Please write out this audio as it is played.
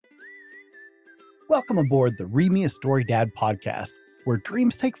Welcome aboard the Read Me a Story Dad podcast, where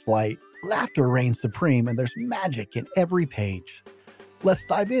dreams take flight, laughter reigns supreme, and there's magic in every page. Let's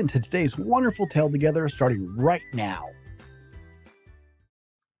dive into today's wonderful tale together, starting right now.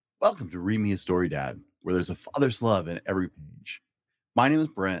 Welcome to Read Me a Story Dad, where there's a father's love in every page. My name is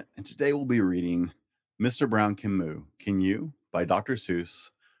Brent, and today we'll be reading Mr. Brown, Can Moo, Can You? By Dr. Seuss,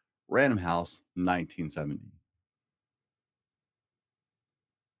 Random House, 1970.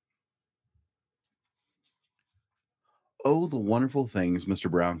 Oh, the wonderful things Mr.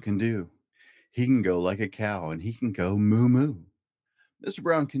 Brown can do. He can go like a cow, and he can go moo moo. Mr.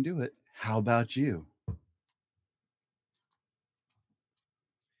 Brown can do it. How about you?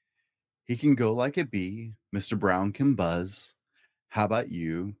 He can go like a bee. Mr. Brown can buzz. How about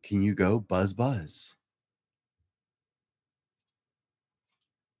you? Can you go buzz buzz?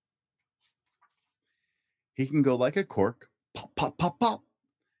 He can go like a cork. Pop, pop, pop, pop.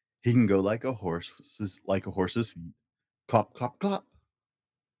 He can go like a horse's feet. Clop, clop, clop.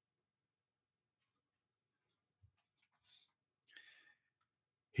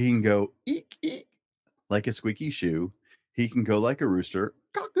 He can go eek, eek, like a squeaky shoe. He can go like a rooster.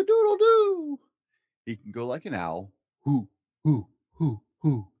 Cock-a-doodle-doo. He can go like an owl. Hoo, hoo, hoo,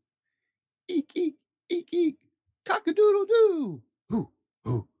 hoo. Eek, eek, eek, eek. Cock-a-doodle-doo. Hoo,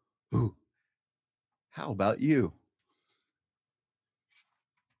 hoo, hoo. How about you?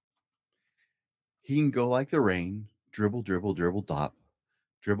 He can go like the rain. Dribble, dribble, dribble, dop.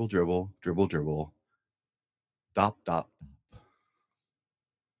 Dribble, dribble, dribble, dribble. Dop, dop, dop.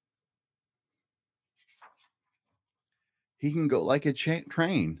 He can go like a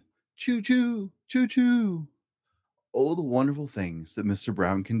train. Choo, choo, choo, choo. Oh, the wonderful things that Mr.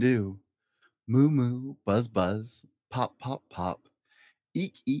 Brown can do. Moo, moo, buzz, buzz, pop, pop, pop.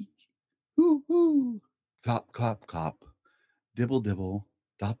 Eek, eek, hoo, hoo. Clop, clop, clop. Dibble, dibble,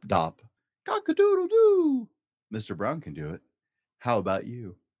 dop, dop. Cock-a-doodle-doo. Mr. Brown can do it. How about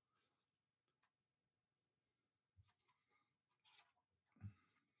you?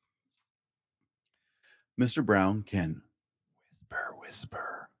 Mr. Brown can whisper,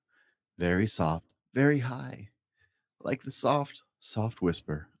 whisper. Very soft, very high. Like the soft, soft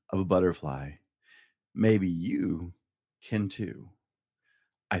whisper of a butterfly. Maybe you can too.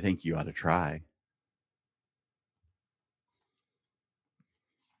 I think you ought to try.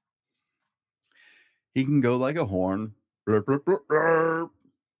 He can go like a horn, blurp, blurp, blurp, blurp,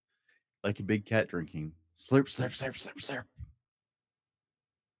 like a big cat drinking. Slurp, slurp, slurp, slurp, slurp.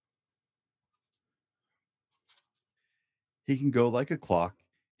 He can go like a clock.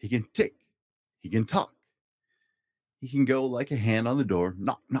 He can tick. He can talk. He can go like a hand on the door.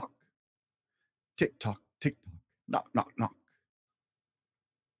 Knock, knock. Tick tock, tick tock. Knock, knock, knock.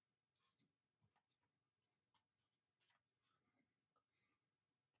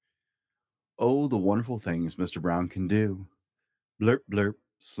 Oh, the wonderful things Mr. Brown can do. Blurp, blurp,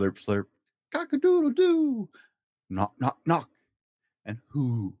 slurp, slurp. Cock-a-doodle-doo. Knock, knock, knock. And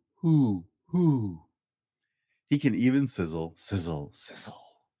hoo, hoo, hoo. He can even sizzle, sizzle, sizzle.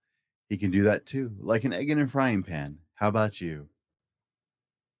 He can do that too, like an egg in a frying pan. How about you?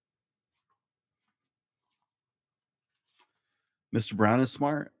 Mr. Brown is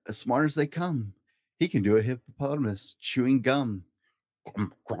smart as they come. He can do a hippopotamus chewing gum.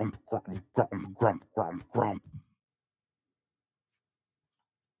 Grump, grump, grump, grump, grump, grump, grump.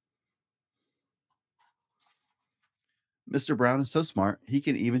 Mr. Brown is so smart, he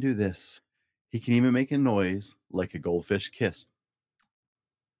can even do this. He can even make a noise like a goldfish kiss.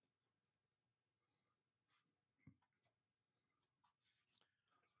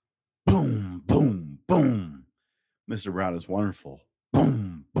 Boom, boom, boom. Mr. Brown is wonderful.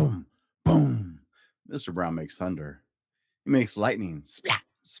 Boom, boom, boom. Mr. Brown makes thunder. He makes lightning. Splat,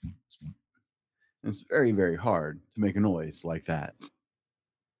 splat, splat. And it's very, very hard to make a noise like that.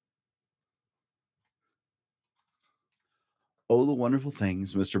 Oh, the wonderful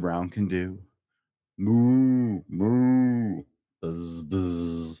things Mr. Brown can do. Moo, moo. Buzz,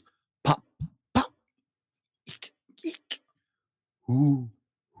 buzz. Pop, pop. Eek, eek. Hoo,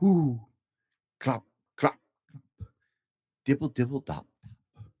 hoo. Clop, clop, clop. Dibble, dibble, dop.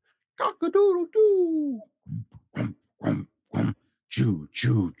 Cock-a-doodle-doo. Grump, grump, grump. Choo,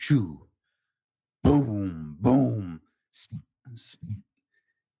 choo, choo. Boom, boom. Spit, spit.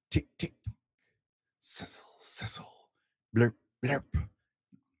 Tick, tick, tock. Sizzle, sizzle. Blurp, blurp.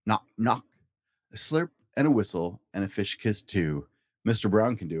 Knock, knock. A slurp and a whistle and a fish kiss too. Mr.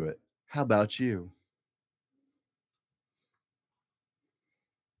 Brown can do it. How about you?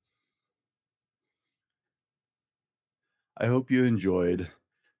 I hope you enjoyed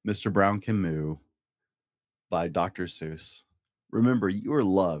Mr. Brown Can Moo by Dr. Seuss. Remember, you are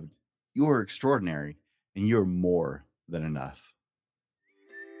loved You are extraordinary and you are more than enough.